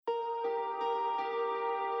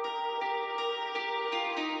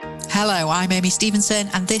Hello, I'm Amy Stevenson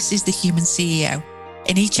and this is The Human CEO.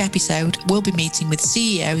 In each episode, we'll be meeting with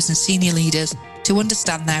CEOs and senior leaders to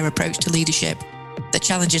understand their approach to leadership, the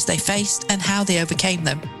challenges they faced and how they overcame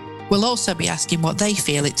them. We'll also be asking what they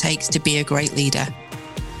feel it takes to be a great leader.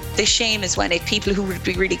 The shame is when people who would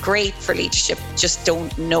be really great for leadership just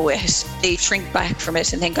don't know it. They shrink back from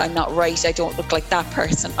it and think, I'm not right, I don't look like that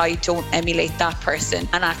person, I don't emulate that person.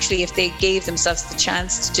 And actually, if they gave themselves the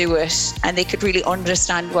chance to do it and they could really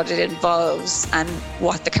understand what it involves and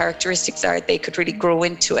what the characteristics are, they could really grow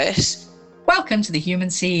into it. Welcome to The Human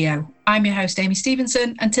CEO. I'm your host, Amy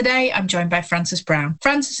Stevenson, and today I'm joined by Frances Brown.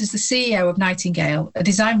 Frances is the CEO of Nightingale, a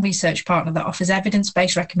design research partner that offers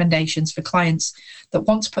evidence-based recommendations for clients that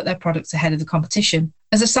want to put their products ahead of the competition.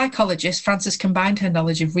 As a psychologist, Frances combined her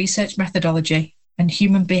knowledge of research methodology and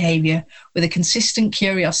human behaviour with a consistent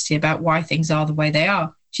curiosity about why things are the way they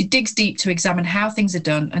are. She digs deep to examine how things are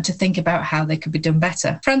done and to think about how they could be done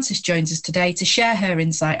better. Frances joins us today to share her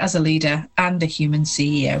insight as a leader and a human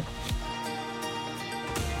CEO.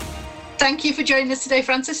 Thank you for joining us today,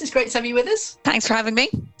 Frances. It's great to have you with us. Thanks for having me.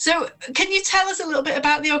 So can you tell us a little bit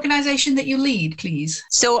about the organisation that you lead, please?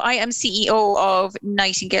 So I am CEO of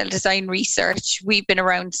Nightingale Design Research. We've been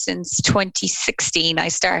around since 2016. I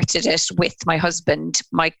started it with my husband,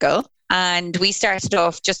 Michael, and we started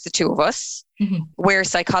off just the two of us. Mm-hmm. We're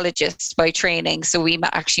psychologists by training, so we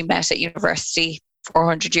actually met at university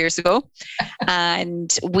 400 years ago,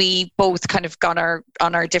 and we both kind of gone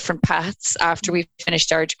on our different paths after we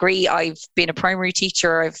finished our degree. I've been a primary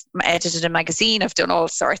teacher, I've edited a magazine, I've done all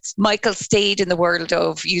sorts. Michael stayed in the world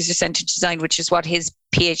of user-centered design, which is what his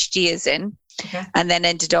PhD is in. Okay. And then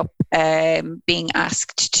ended up being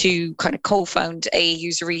asked to kind of co-found a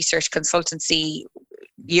user research consultancy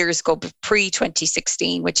years ago,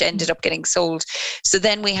 pre-2016, which ended up getting sold. So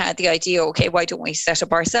then we had the idea, okay, why don't we set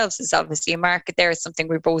up ourselves? There's obviously a market there. It's something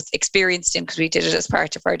we're both experienced in because we did it as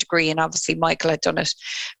part of our degree, and obviously Michael had done it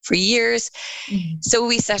for years. Mm-hmm. So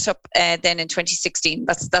we set up then in 2016.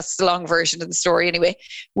 That's the long version of the story anyway.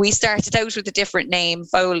 We started out with a different name,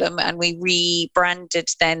 Volum, and we rebranded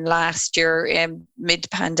then last year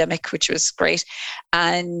mid-pandemic, which was great.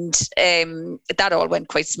 And that all went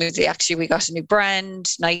quite smoothly. Actually, we got a new brand,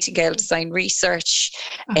 Nightingale Design Research.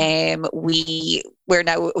 We're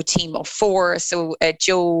now a team of 4. So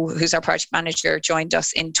Joe, who's our project manager, joined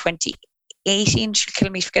us in 2018. She'll kill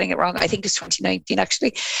me for getting it wrong. I think it's 2019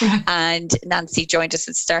 actually. And Nancy joined us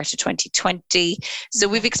at the start of 2020. So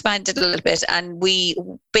we've expanded a little bit, and we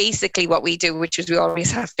basically what we do, which is we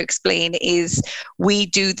always have to explain, is we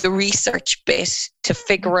do the research bit to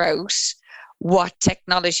figure out what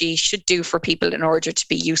technology should do for people in order to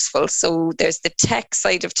be useful. So there's the tech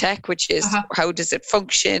side of tech, which is how does it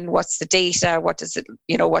function? What's the data? What does it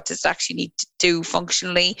actually need to do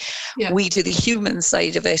functionally? Yeah. We do the human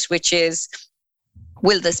side of it, which is,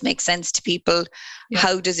 will this make sense to people? Yeah.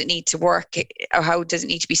 How does it need to work? Or how does it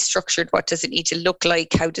need to be structured? What does it need to look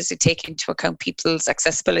like? How does it take into account people's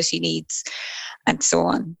accessibility needs? And so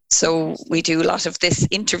on. So we do a lot of this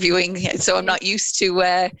interviewing. So I'm not used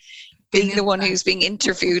to being the one who's being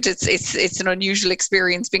interviewed. It's an unusual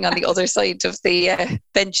experience being on the other side of the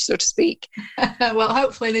bench, so to speak. Well,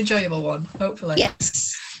 hopefully an enjoyable one. Hopefully.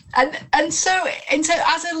 Yes. And so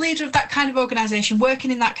as a leader of that kind of organisation,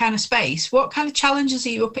 working in that kind of space, what kind of challenges are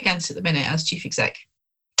you up against at the minute as chief exec?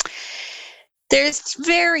 There's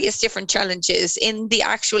various different challenges in the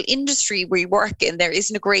actual industry we work in. There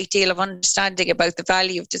isn't a great deal of understanding about the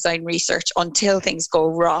value of design research until things go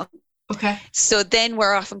wrong. Okay. So then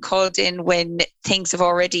we're often called in when things have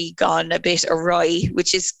already gone a bit awry,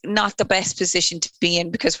 which is not the best position to be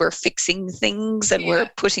in because we're fixing things and we're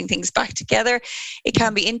putting things back together. It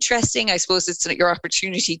can be interesting. I suppose it's your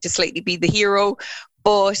opportunity to slightly be the hero,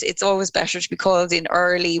 but it's always better to be called in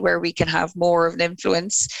early where we can have more of an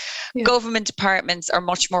influence. Yeah. Government departments are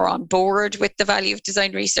much more on board with the value of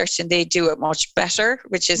design research, and they do it much better,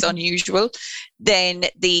 which is unusual, than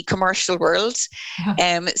the commercial world.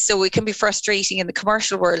 So it can be frustrating in the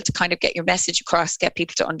commercial world to kind of get your message across, get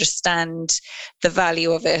people to understand the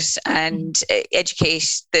value of it and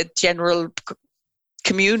educate the general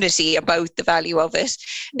community about the value of it.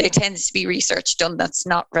 There tends to be research done that's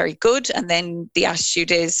not very good, and then the attitude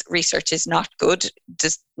is research is not good,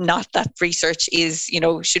 just not that research is,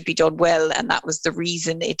 should be done well, and that was the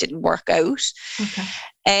reason it didn't work out.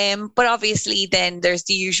 But obviously then there's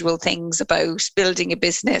the usual things about building a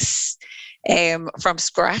business from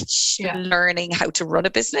scratch, learning how to run a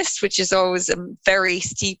business, which is always a very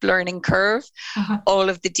steep learning curve. All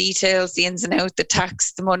of the details, the ins and outs, the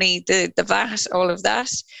tax, the money, the VAT, all of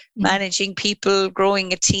that, managing people,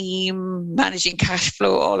 growing a team, managing cash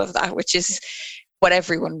flow, all of that, which is what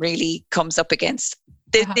everyone really comes up against.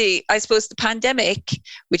 I suppose the pandemic,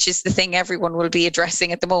 which is the thing everyone will be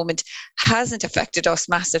addressing at the moment, hasn't affected us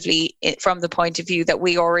massively from the point of view that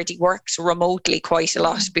we already worked remotely quite a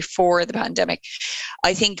lot before the pandemic.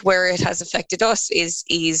 I think where it has affected us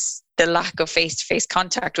is the lack of face-to-face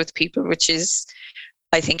contact with people, which is,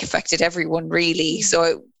 I think, affected everyone really.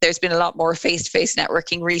 So there's been a lot more face-to-face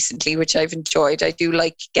networking recently, which I've enjoyed. I do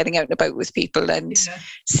like getting out and about with people and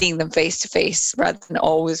seeing them face-to-face rather than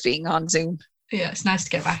always being on Zoom. Yeah, it's nice to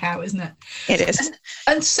get back out, isn't it? It is.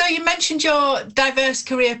 And so you mentioned your diverse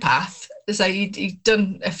career path. So you've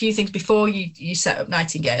done a few things before you set up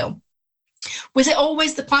Nightingale. Was it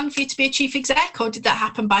always the plan for you to be a chief exec, or did that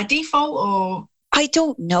happen by default? Or I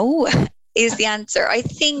don't know is the answer. I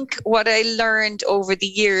think what I learned over the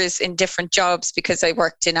years in different jobs, because I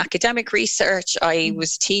worked in academic research, I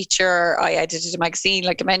was a teacher, I edited a magazine,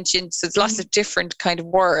 like I mentioned, so there's lots of different kind of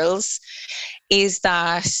worlds, is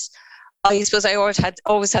that I suppose I always had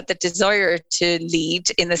the desire to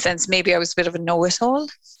lead, in the sense maybe I was a bit of a know-it-all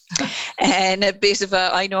and a bit of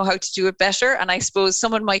I know how to do it better. And I suppose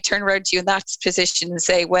someone might turn around to you in that position and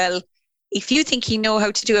say, well, if you think you know how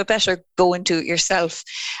to do it better, go and do it yourself.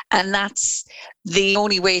 And that's the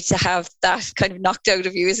only way to have that kind of knocked out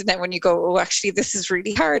of you, isn't it? When you go, oh, actually, this is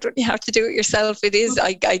really hard when you have to do it yourself. It is.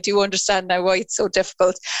 I do understand now why it's so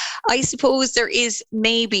difficult. I suppose there is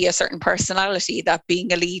maybe a certain personality that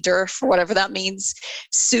being a leader, for whatever that means,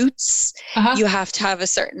 suits. You have to have a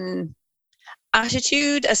certain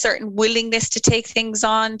attitude, a certain willingness to take things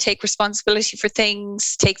on, take responsibility for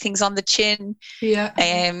things, take things on the chin,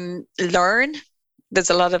 learn. There's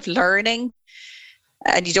a lot of learning,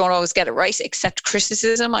 and you don't always get it right. Accept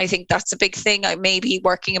criticism. I think that's a big thing. I may be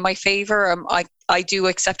working in my favor. I do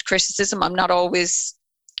accept criticism. I'm not always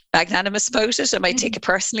magnanimous about it. I might take it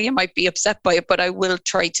personally. I might be upset by it, but I will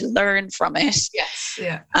try to learn from it. Yes,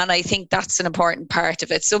 yeah. And I think that's an important part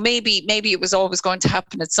of it. So maybe it was always going to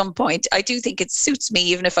happen at some point. I do think it suits me,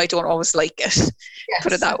 even if I don't always like it. Yes.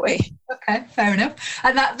 Put it that way. Okay, fair enough.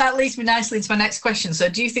 And that leads me nicely into my next question. So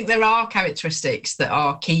do you think there are characteristics that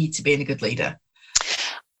are key to being a good leader?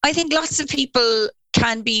 I think lots of people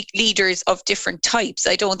can be leaders of different types.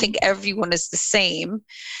 I don't think everyone is the same.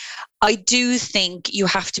 I do think you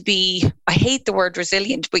have to be, I hate the word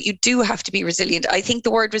resilient, but you do have to be resilient. I think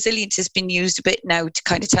the word resilient has been used a bit now to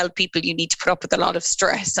kind of tell people you need to put up with a lot of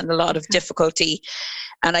stress and a lot of difficulty.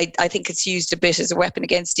 And I think it's used a bit as a weapon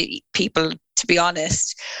against people, to be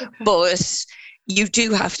honest. But you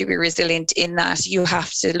do have to be resilient in that you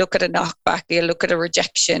have to look at a knockback, you look at a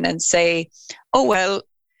rejection and say, oh, well,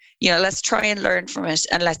 let's try and learn from it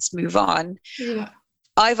and let's move on. Yeah.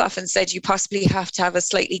 I've often said you possibly have to have a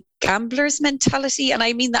slightly gambler's mentality. And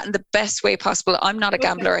I mean that in the best way possible. I'm not a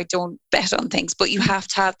gambler. I don't bet on things, but you have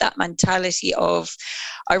to have that mentality of,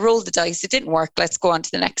 I rolled the dice, it didn't work, let's go on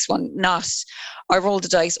to the next one. Not, I rolled the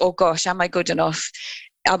dice, oh gosh, am I good enough?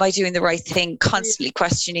 Am I doing the right thing? Constantly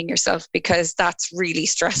questioning yourself, because that's really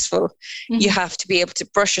stressful. You have to be able to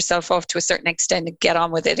brush yourself off to a certain extent and get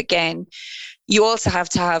on with it again. You also have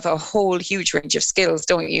to have a whole huge range of skills,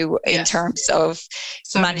 don't you, in terms of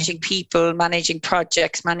managing people, managing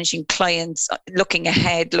projects, managing clients, looking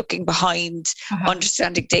ahead, looking behind,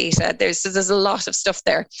 understanding data. There's a lot of stuff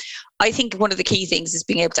there. I think one of the key things is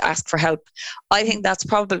being able to ask for help. I think that's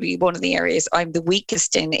probably one of the areas I'm the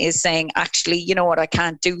weakest in, is saying, actually, you know what, I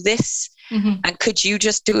can't do this. And could you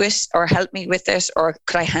just do it, or help me with it? Or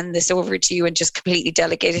could I hand this over to you and just completely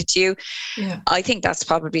delegate it to you? Yeah. I think that's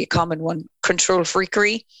probably a common one. Control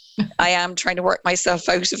freakery. I am trying to work myself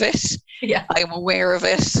out of it. Yeah. I'm aware of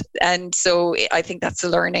it. And so I think that's a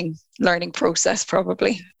learning process,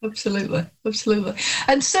 probably. Absolutely.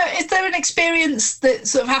 And so is there an experience that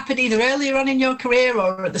sort of happened either earlier on in your career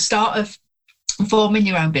or at the start of forming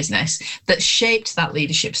your own business that shaped that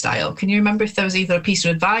leadership style? Can you remember if there was either a piece of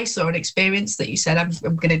advice or an experience that you said, I'm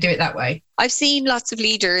going to do it that way? I've seen lots of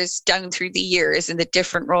leaders down through the years in the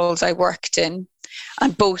different roles I worked in,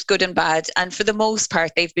 and both good and bad. And for the most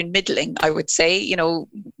part, they've been middling, I would say,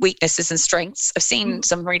 weaknesses and strengths. I've seen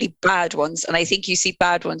some really bad ones, and I think you see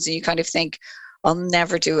bad ones and you kind of think, I'll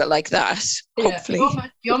never do it like that. Yeah. Hopefully.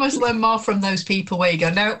 You almost learn more from those people where you go,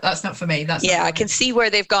 no, that's not for me. I can see where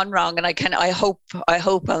they've gone wrong, and I hope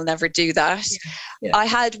I'll never do that. Yeah. I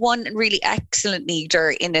had one really excellent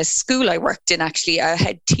leader in a school I worked in, actually, a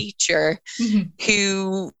head teacher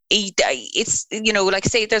who it's, like I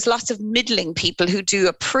say, there's lots of middling people who do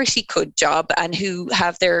a pretty good job and who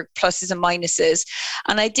have their pluses and minuses.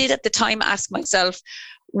 And I did at the time ask myself,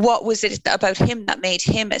 what was it about him that made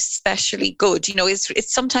him especially good?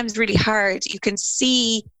 It's sometimes really hard. You can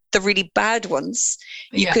see the really bad ones,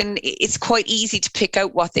 it's quite easy to pick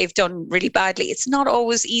out what they've done really badly. It's not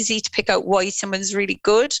always easy to pick out why someone's really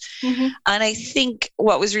good. And I think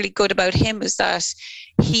what was really good about him is that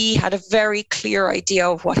he had a very clear idea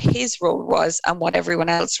of what his role was and what everyone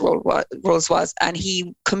else's roles was. And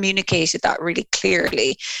he communicated that really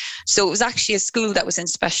clearly. So it was actually a school that was in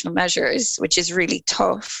special measures, which is really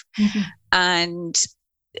tough. And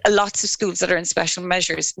lots of schools that are in special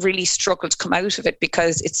measures really struggle to come out of it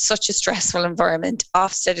because it's such a stressful environment.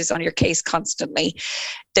 Ofsted is on your case constantly.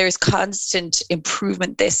 There's constant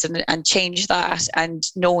improvement this and change that, and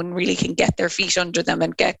no one really can get their feet under them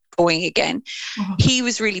and get going again. He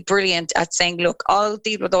was really brilliant at saying, look, I'll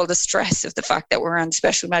deal with all the stress of the fact that we're on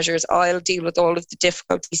special measures. I'll deal with all of the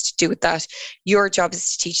difficulties to do with that. Your job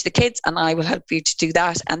is to teach the kids and I will help you to do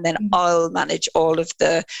that. And then I'll manage all of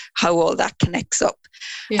how all that connects up.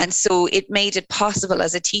 And so it made it possible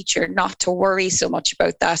as a teacher not to worry so much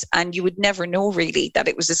about that. And you would never know really that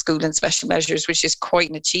it was a school in special measures, which is quite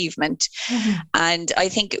an achievement. And I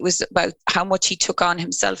think it was about how much he took on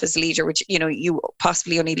himself as a leader, which, you know, you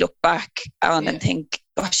possibly only look back on and think,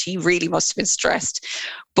 gosh, he really must have been stressed.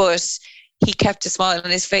 But he kept a smile on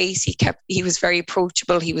his face. He was very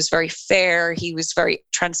approachable. He was very fair. He was very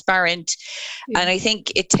transparent. And I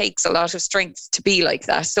think it takes a lot of strength to be like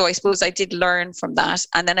that. So I suppose I did learn from that.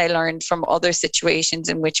 And then I learned from other situations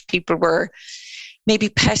in which people were maybe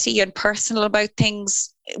petty and personal about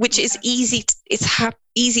things, which is easy.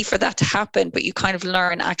 Easy for that to happen, but you kind of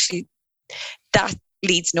learn actually that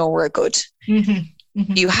leads nowhere good.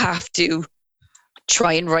 You have to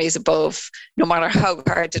try and rise above, no matter how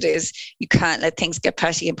hard it is. You can't let things get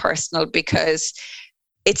petty and personal, because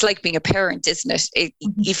it's like being a parent, isn't it?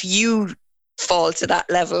 If you fall to that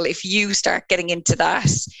level, if you start getting into that,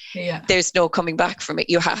 there's no coming back from it.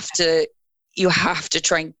 You have to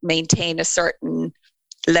try and maintain a certain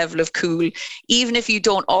level of cool, even if you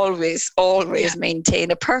don't always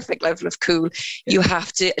maintain a perfect level of cool. You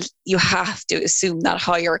have to assume that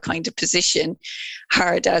higher kind of position,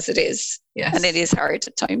 hard as it is. And it is hard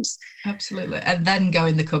at times. Absolutely. And then go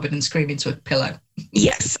in the cupboard and scream into a pillow.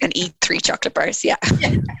 Yes, and eat 3 chocolate bars.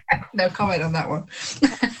 No comment on that one.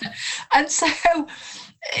 And so,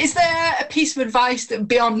 is there a piece of advice that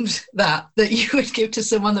beyond that you would give to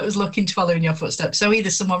someone that was looking to follow in your footsteps? So either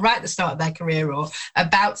someone right at the start of their career or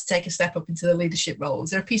about to take a step up into the leadership role.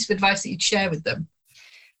 Is there a piece of advice that you'd share with them?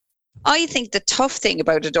 I think the tough thing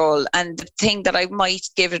about it all, and the thing that I might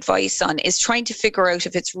give advice on, is trying to figure out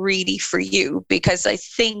if it's really for you, because I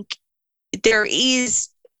think there is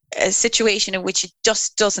a situation in which it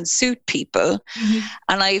just doesn't suit people.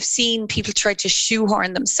 And I've seen people try to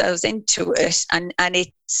shoehorn themselves into it, and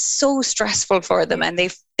it's so stressful for them, and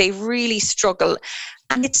they really struggle,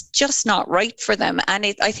 and it's just not right for them.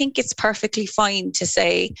 And I think it's perfectly fine to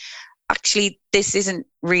say, actually, this isn't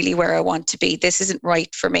really where I want to be. This isn't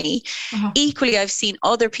right for me. Equally, I've seen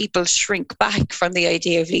other people shrink back from the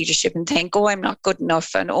idea of leadership and think, oh, I'm not good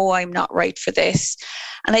enough, and oh, I'm not right for this.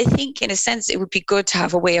 And I think in a sense, it would be good to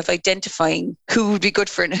have a way of identifying who would be good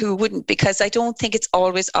for it and who wouldn't, because I don't think it's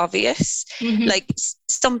always obvious. Like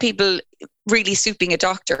some people really suit being a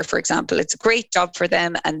doctor, for example. It's a great job for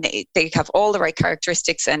them, and they have all the right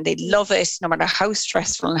characteristics and they love it no matter how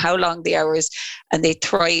stressful and how long the hours, and they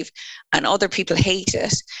thrive. And other people hate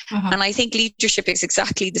it. And I think leadership is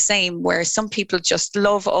exactly the same, where some people just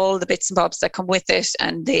love all the bits and bobs that come with it,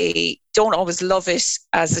 and they don't always love it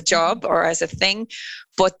as a job or as a thing,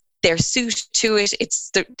 but they're suited to it.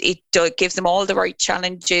 It gives them all the right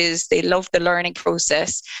challenges. They love the learning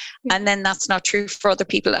process. And then that's not true for other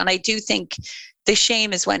people. And I do think the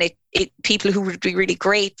shame is when people who would be really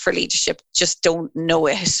great for leadership just don't know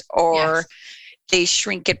it, or they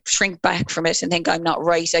shrink back from it and think, I'm not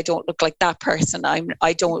right. I don't look like that person.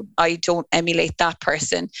 I don't emulate that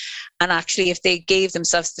person. And actually, if they gave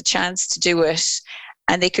themselves the chance to do it,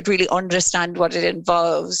 and they could really understand what it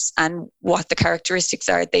involves and what the characteristics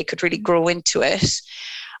are, they could really grow into it.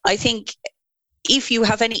 I think if you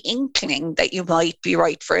have any inkling that you might be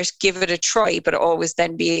right for it, give it a try, but always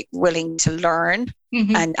then be willing to learn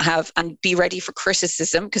and be ready for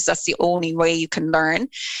criticism, because that's the only way you can learn.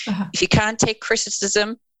 If you can't take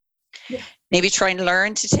criticism, maybe try and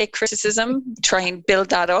learn to take criticism, try and build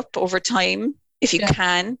that up over time if you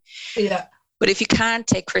can. But if you can't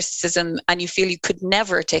take criticism and you feel you could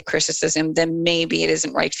never take criticism, then maybe it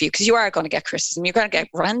isn't right for you, because you are going to get criticism. You're going to get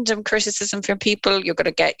random criticism from people. You're going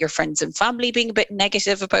to get your friends and family being a bit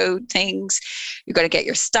negative about things. You're going to get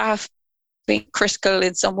your staff being critical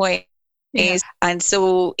in some way. And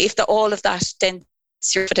so if all of that dents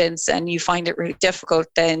your confidence and you find it really difficult,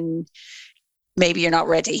 then maybe you're not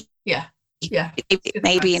ready.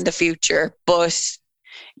 maybe in the future, but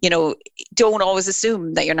don't always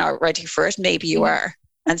assume that you're not ready for it. Maybe you are.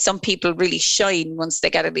 And some people really shine once they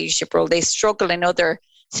get a leadership role. They struggle in other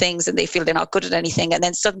things and they feel they're not good at anything, and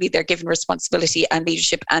then suddenly they're given responsibility and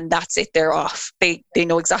leadership, and that's it, they're off. They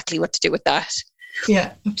know exactly what to do with that.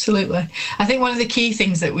 Yeah, absolutely. I think one of the key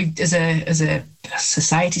things that we as a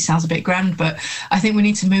society, sounds a bit grand, but I think we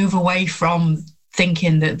need to move away from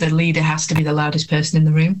thinking that the leader has to be the loudest person in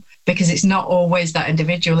the room, because it's not always that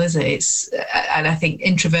individual, is it? And I think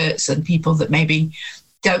introverts and people that maybe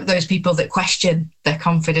those people that question their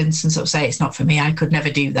confidence and sort of say, it's not for me, I could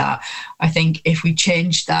never do that. I think if we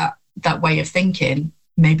changed that way of thinking,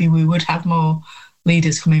 maybe we would have more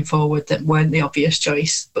leaders coming forward that weren't the obvious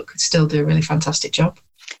choice, but could still do a really fantastic job.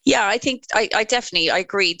 Yeah, I think I definitely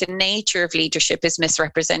agree. The nature of leadership is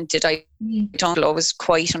misrepresented. I don't always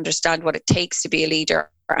quite understand what it takes to be a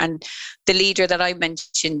leader. And the leader that I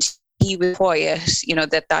mentioned, he was quiet,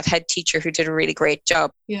 that head teacher who did a really great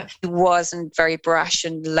job. Yeah. He wasn't very brash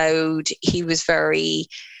and loud. He was very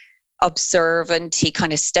observant. He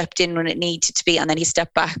kind of stepped in when it needed to be, and then he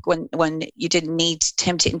stepped back when you didn't need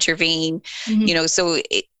him to intervene. So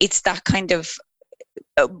it's that kind of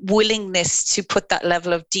willingness to put that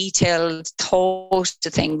level of detailed thought to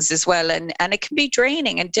things as well. And it can be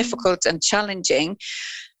draining and difficult and challenging.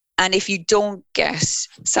 And if you don't get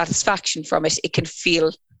satisfaction from it, it can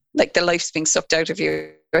feel like the life's being sucked out of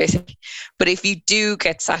you, right? But if you do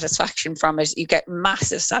get satisfaction from it, you get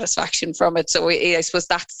massive satisfaction from it. So I suppose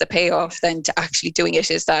that's the payoff then to actually doing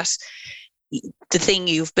it, is that the thing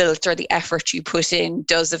you've built or the effort you put in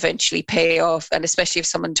does eventually pay off. And especially if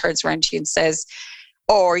someone turns around to you and says,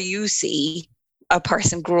 or you see a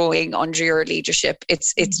person growing under your leadership,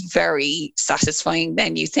 it's very satisfying.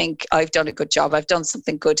 Then you think, I've done a good job, I've done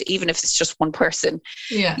something good, even if it's just one person.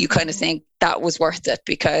 You kind of think that was worth it,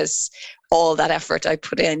 because all that effort I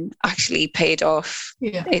put in actually paid off.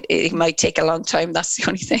 It might take a long time, that's the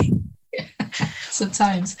only thing.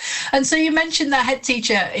 Sometimes. And so you mentioned that head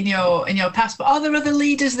teacher in your past, but are there other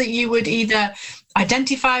leaders that you would either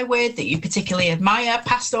identify with, that you particularly admire,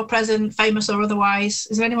 past or present, famous or otherwise?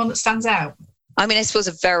 Is there anyone that stands out? I mean, I suppose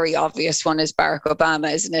a very obvious one is Barack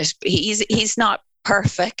Obama, isn't it? He's not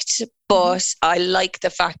perfect, but I like the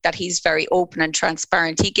fact that he's very open and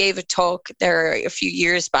transparent. He gave a talk there a few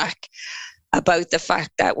years back about the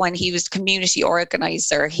fact that when he was community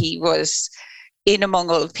organizer, he was in among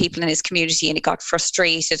all the people in his community, and he got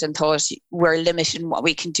frustrated and thought, we're limited in what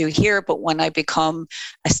we can do here, but when I become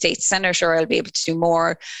a state senator, I'll be able to do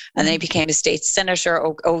more. And then he became a state senator.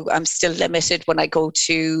 I'm still limited. When I go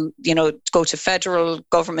to federal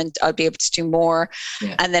government, I'll be able to do more.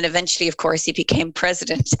 And then eventually, of course, he became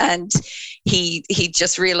president, and he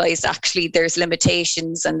just realized actually there's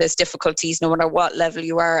limitations and there's difficulties no matter what level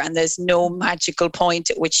you are, and there's no magical point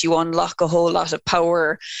at which you unlock a whole lot of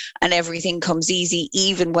power and everything comes easy,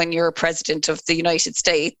 even when you're president of the United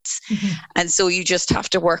States. And so you just have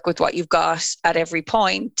to work with what you've got at every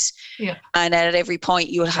point. And at every point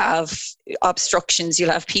you'll have obstructions, you'll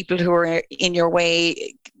have people who are in your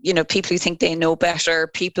way, people who think they know better,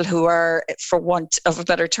 people who are, for want of a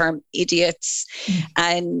better term, idiots.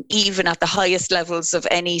 And even at the highest levels of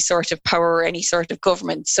any sort of power or any sort of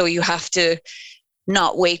government. So you have to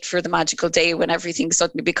not wait for the magical day when everything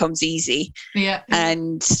suddenly becomes easy.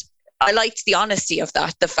 And I liked the honesty of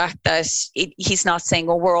that, the fact that he's not saying,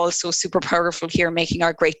 oh, we're all so super powerful here making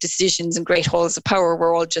our great decisions and great halls of power.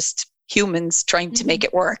 We're all just humans trying to make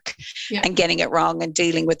it work and getting it wrong and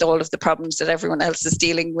dealing with all of the problems that everyone else is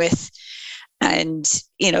dealing with. And,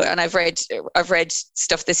 and I've read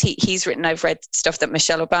stuff that he's written. I've read stuff that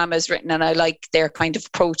Michelle Obama has written, and I like their kind of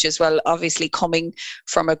approach as well. Obviously coming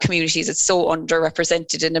from a community that's so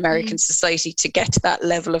underrepresented in American society, to get to that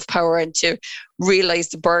level of power and to realize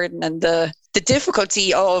the burden and the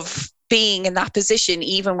difficulty of being in that position.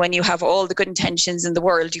 Even when you have all the good intentions in the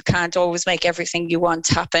world, you can't always make everything you want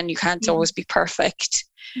happen. You can't always be perfect.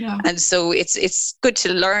 And so it's good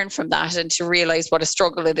to learn from that and to realize what a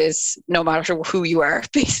struggle it is, no matter who you are,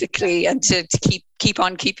 basically, and to keep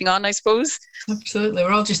on keeping on, I suppose. Absolutely.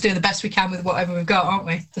 We're all just doing the best we can with whatever we've got, aren't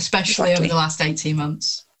we? Especially over the last 18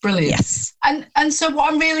 months. Brilliant. Yes. And so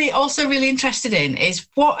what I'm really interested in is,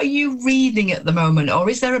 what are you reading at the moment? Or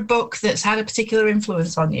is there a book that's had a particular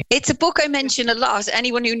influence on you? It's a book I mention a lot.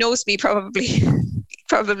 Anyone who knows me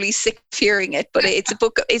probably sick of hearing it, but it's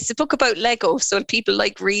a book about Lego, so people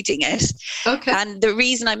like reading it. Okay. And the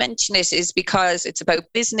reason I mention it is because it's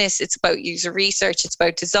about business, it's about user research, it's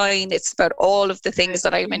about design, it's about all of the things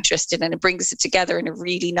that I'm interested in. It brings it together in a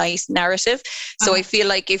really nice narrative. So I feel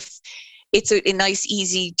like if it's a nice,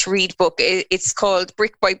 easy to read book. It's called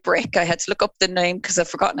Brick by Brick. I had to look up the name because I've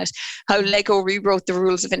forgotten it. How Lego rewrote the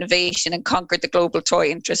rules of innovation and conquered the global toy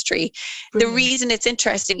industry. Brilliant. The reason it's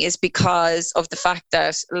interesting is because of the fact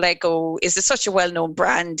that Lego is such a well-known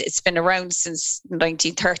brand. It's been around since the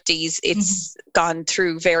 1930s. It's gone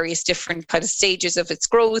through various different kind of stages of its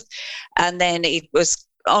growth. And then it was,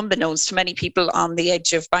 unbeknownst to many people, on the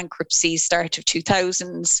edge of bankruptcy, start of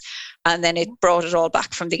 2000s. And then it brought it all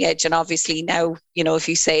back from the edge. And obviously now, you know, if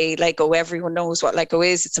you say Lego, everyone knows what Lego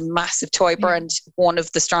is. It's a massive toy brand, one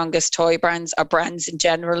of the strongest toy brands, or brands in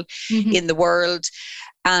general, in the world.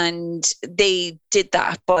 And they did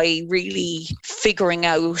that by really figuring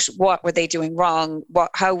out what were they doing wrong,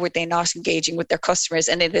 how were they not engaging with their customers,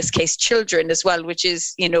 and in this case, children as well, which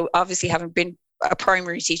is, you know, obviously having been a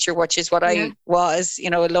primary teacher, which is what I was, you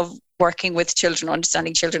know, I love working with children,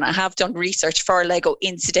 understanding children. I have done research for Lego,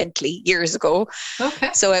 incidentally, years ago. Okay.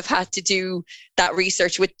 So I've had to do that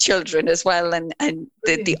research with children as well, and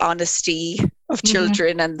the honesty of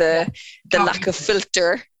children and the lack of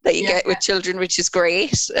filter that you get with children, which is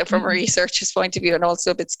great from a researcher's point of view, and also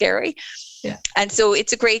a bit scary. Yeah. And so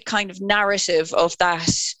it's a great kind of narrative of that.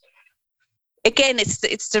 Again, it's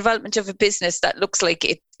the development of a business that looks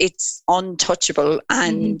like it's untouchable,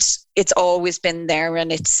 and it's always been there,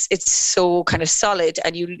 and it's so kind of solid.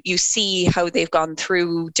 And you see how they've gone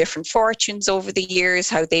through different fortunes over the years,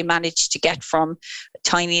 how they managed to get from a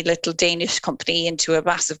tiny little Danish company into a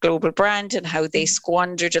massive global brand, and how they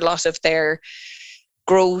squandered a lot of their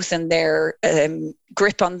growth and their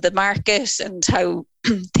grip on the market, and how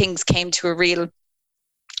things came to a real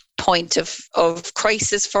point of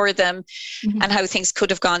crisis for them, and how things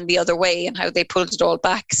could have gone the other way, and how they pulled it all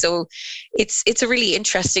back. So it's a really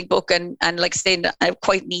interesting book, and like saying,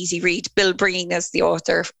 quite an easy read. Bill Breen is the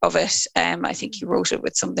author of it. I think he wrote it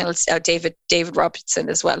with something else, David Robertson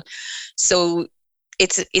as well. So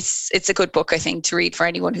it's a good book, I think, to read for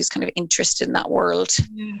anyone who's kind of interested in that world.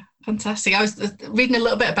 Yeah. Fantastic. I was reading a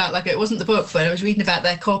little bit about, like, it wasn't the book, but I was reading about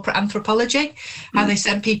their corporate anthropology, how they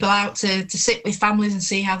send people out to sit with families and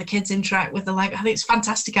see how the kids interact with the Lego. I think it's a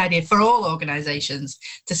fantastic idea for all organisations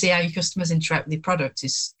to see how your customers interact with your products.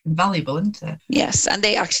 Is invaluable, isn't it? Yes, and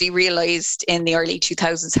they actually realised in the early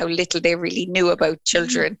 2000s how little they really knew about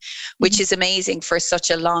children, which is amazing for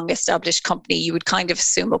such a long established company. You would kind of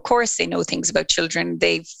assume, of course, they know things about children.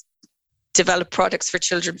 They've developed products for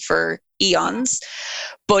children for eons,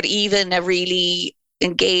 but even a really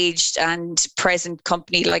engaged and present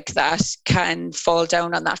company like that can fall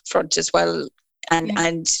down on that front as well,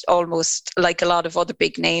 and almost like a lot of other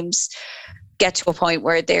big names get to a point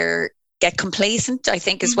where they get complacent, I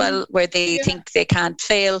think, as well, where they think they can't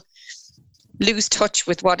fail, lose touch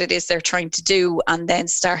with what it is they're trying to do, and then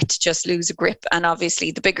start to just lose a grip. And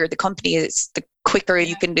obviously the bigger the company is, the quicker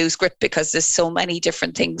you can lose grip, because there's so many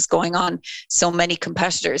different things going on, so many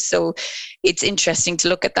competitors. So it's interesting to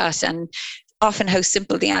look at that, and often how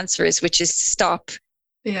simple the answer is, which is stop,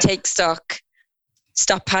 take stock,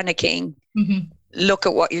 stop panicking, look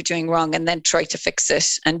at what you're doing wrong, and then try to fix it,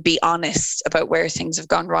 and be honest about where things have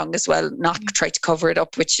gone wrong as well, not try to cover it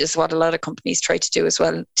up, which is what a lot of companies try to do as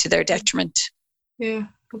well, to their detriment. Yeah,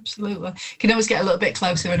 absolutely. You can always get a little bit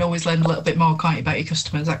closer and always learn a little bit more, can't you, about your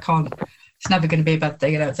customers? It's never going to be a bad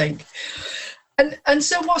thing, I don't think. And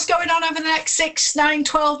so what's going on over the next 6, 9,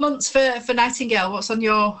 12 months for Nightingale? What's on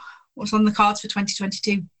the cards for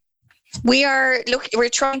 2022? We're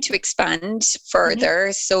trying to expand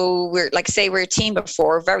further. So we're a team of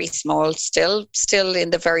 4, very small, still in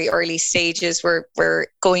the very early stages. We're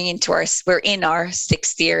going into we're in our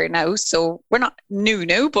 6th year now. So we're not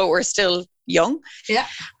new, but we're still young. Yeah.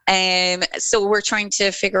 So we're trying to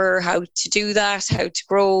figure how to do that, how to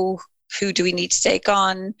grow. Who do we need to take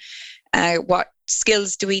on? What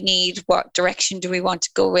skills do we need? What direction do we want to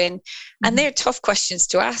go in? And they're tough questions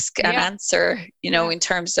to ask and answer, in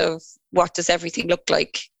terms of what does everything look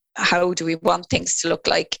like? How do we want things to look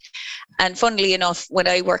like? And funnily enough, when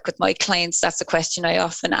I work with my clients, that's a question I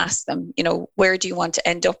often ask them, where do you want to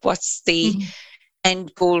end up? What's the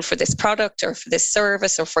end goal for this product or for this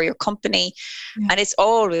service or for your company? And it's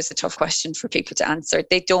always a tough question for people to answer.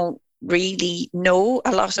 They don't really know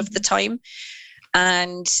a lot of the time.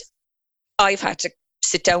 And I've had to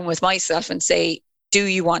sit down with myself and say, do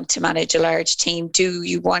you want to manage a large team? Do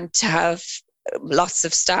you want to have lots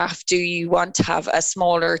of staff? Do you want to have a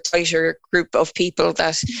smaller, tighter group of people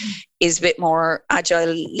that is a bit more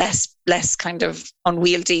agile, less kind of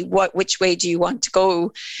unwieldy? Which way do you want to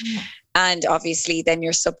go? And obviously then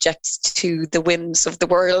you're subject to the whims of the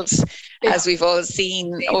world, as we've all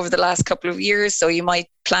seen over the last couple of years. So you might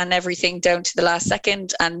plan everything down to the last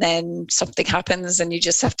second and then something happens and you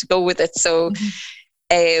just have to go with it. So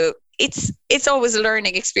it's always a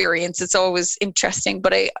learning experience. It's always interesting,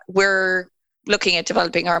 but we're looking at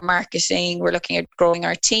developing our marketing. We're looking at growing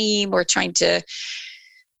our team. We're trying to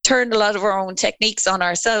turn a lot of our own techniques on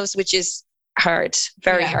ourselves, which is hard,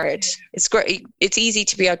 very hard. It's great. It's easy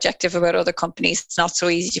to be objective about other companies. It's not so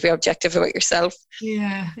easy to be objective about yourself.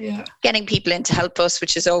 Getting people in to help us,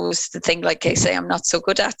 which is always the thing, like I say, I'm not so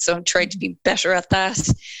good at. So I'm trying to be better at that.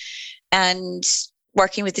 And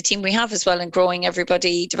working with the team we have as well, and growing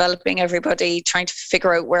everybody, developing everybody, trying to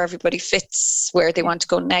figure out where everybody fits, where they want to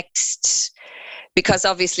go next. Because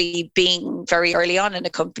obviously being very early on in a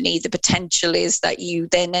company, the potential is that you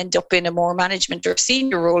then end up in a more management or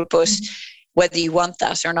senior role, but whether you want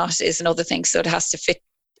that or not is another thing. So it has to fit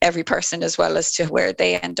every person as well as to where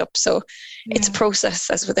they end up. So it's a process,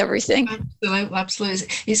 as with everything. Absolutely.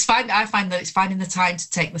 It's fine. I find that it's finding the time to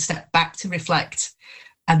take the step back to reflect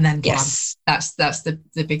and then plan. That's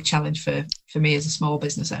the big challenge for me as a small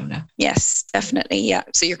business owner. Yes, definitely. Yeah.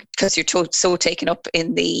 So because you're so taken up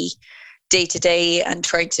in the day-to-day and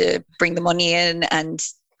trying to bring the money in and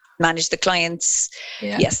manage the clients.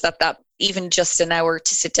 Yes, that even just an hour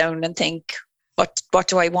to sit down and think, what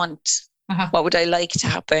do I want? What would I like to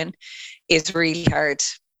happen is really hard.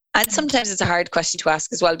 And sometimes it's a hard question to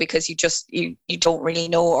ask as well, because you don't really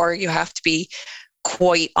know, or you have to be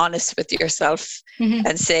quite honest with yourself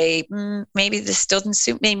and say, maybe this doesn't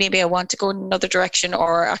suit me. Maybe I want to go in another direction,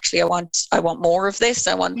 or actually I want more of this.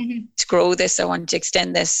 I want to grow this. I want to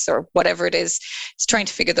extend this, or whatever it is. It's trying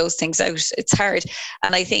to figure those things out. It's hard.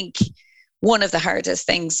 And I think one of the hardest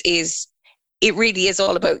things is it really is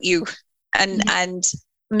all about you. And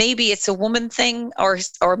maybe it's a woman thing, or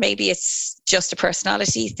maybe it's just a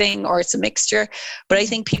personality thing, or it's a mixture. But I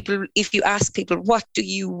think if you ask people, what do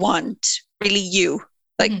you want? Really you,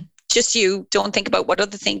 like just you. Don't think about what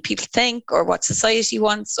other people think, or what society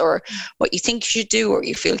wants, or what you think you should do, or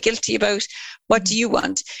you feel guilty about. What do you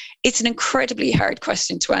want? It's an incredibly hard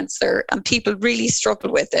question to answer, and people really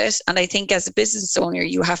struggle with it. And I think as a business owner,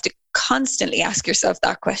 you have to constantly ask yourself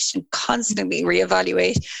that question, constantly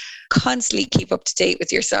reevaluate, constantly keep up to date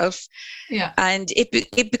with yourself. And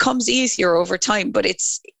it becomes easier over time, but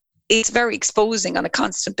it's very exposing on a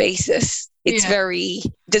constant basis. It's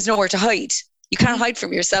there's nowhere to hide. You can't hide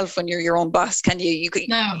from yourself when you're your own boss, can you?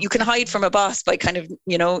 You can hide from a boss by kind of,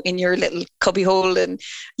 in your little cubby hole, and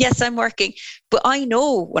yes, I'm working, but I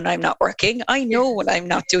know when I'm not working. I know when I'm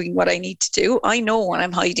not doing what I need to do. I know when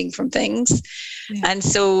I'm hiding from things. And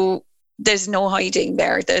so there's no hiding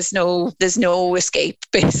there. There's no escape,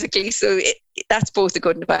 basically. So that's both a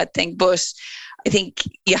good and a bad thing. But I think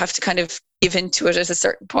you have to kind of give into it at a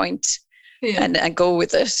certain point. And go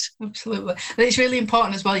with it. Absolutely. And it's really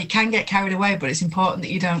important as well. You can get carried away, but it's important that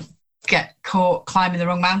you don't get caught climbing the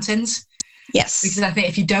wrong mountains. Yes. Because I think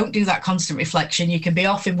if you don't do that constant reflection, you can be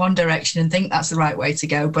off in one direction and think that's the right way to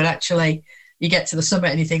go. But actually, you get to the summit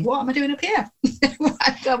and you think, what am I doing up here?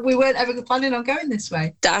 We weren't ever planning on going this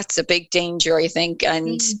way. That's a big danger, I think.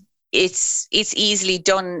 And it's easily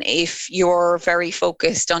done if you're very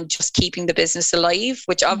focused on just keeping the business alive,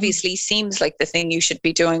 which obviously seems like the thing you should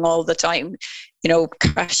be doing all the time.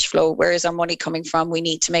 Cash flow, where is our money coming from? We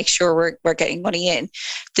need to make sure we're getting money in.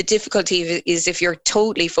 The difficulty is if you're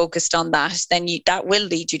totally focused on that, then that will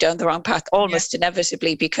lead you down the wrong path almost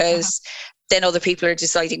inevitably, because then other people are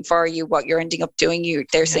deciding for you what you're ending up doing.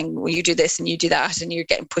 They're saying, well, you do this and you do that, and you're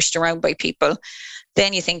getting pushed around by people.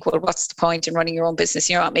 Then you think, well, what's the point in running your own business?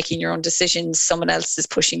 You're not making your own decisions. Someone else is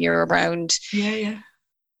pushing you around.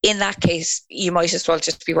 In that case, you might as well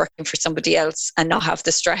just be working for somebody else and not have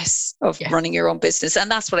the stress of running your own business. And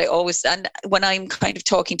that's what I always, and when I'm kind of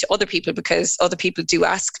talking to other people, because other people do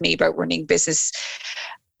ask me about running business,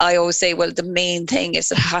 I always say, well, the main thing is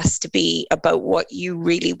it has to be about what you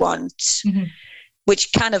really want,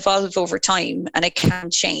 which can evolve over time, and it can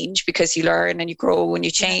change because you learn and you grow and you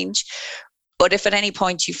change. But if at any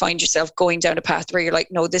point you find yourself going down a path where you're like,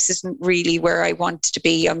 no, this isn't really where I want to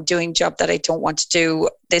be. I'm doing a job that I don't want to do.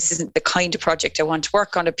 This isn't the kind of project I want to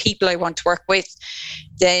work on, or people I want to work with,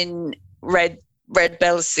 then red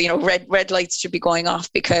bells, red lights should be going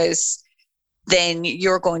off, because then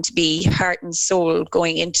you're going to be heart and soul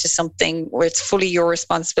going into something where it's fully your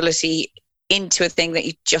responsibility, into a thing that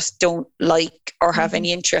you just don't like or have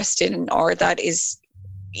any interest in, or that is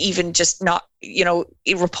even just not,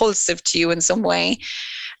 repulsive to you in some way.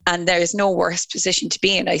 And there is no worse position to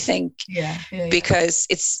be in, I think, because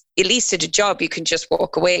it's, at least at a job, you can just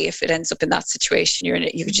walk away if it ends up in that situation. You're in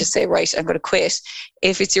it, you could just say, right, I'm going to quit.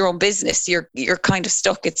 If it's your own business, you're kind of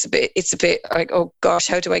stuck. It's a bit like, oh gosh,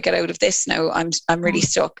 how do I get out of this now? I'm really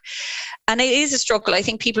stuck. And it is a struggle. I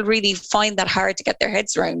think people really find that hard to get their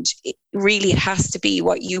heads around. It has to be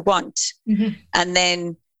what you want. Mm-hmm. And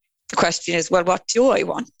then the question is, well, what do I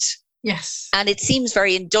want? Yes. And it seems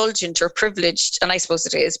very indulgent or privileged, and I suppose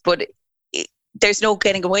it is, but there's no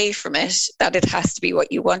getting away from it, that it has to be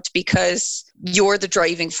what you want, because you're the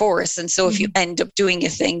driving force. And so if you end up doing a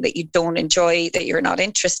thing that you don't enjoy, that you're not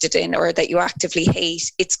interested in, or that you actively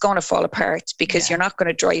hate, it's going to fall apart, because you're not going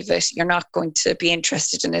to drive it. You're not going to be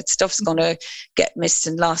interested in it. Stuff's going to get missed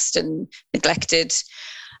and lost and neglected,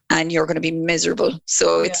 and you're going to be miserable.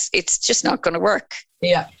 So it's just not going to work.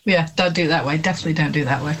 Yeah. Don't do it that way. Definitely don't do it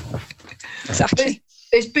that way. Exactly.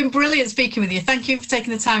 It's been brilliant speaking with you. Thank you for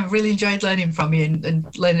taking the time. I've really enjoyed learning from you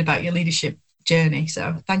and learning about your leadership journey.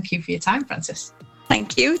 So thank you for your time, Frances.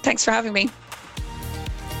 Thank you. Thanks for having me.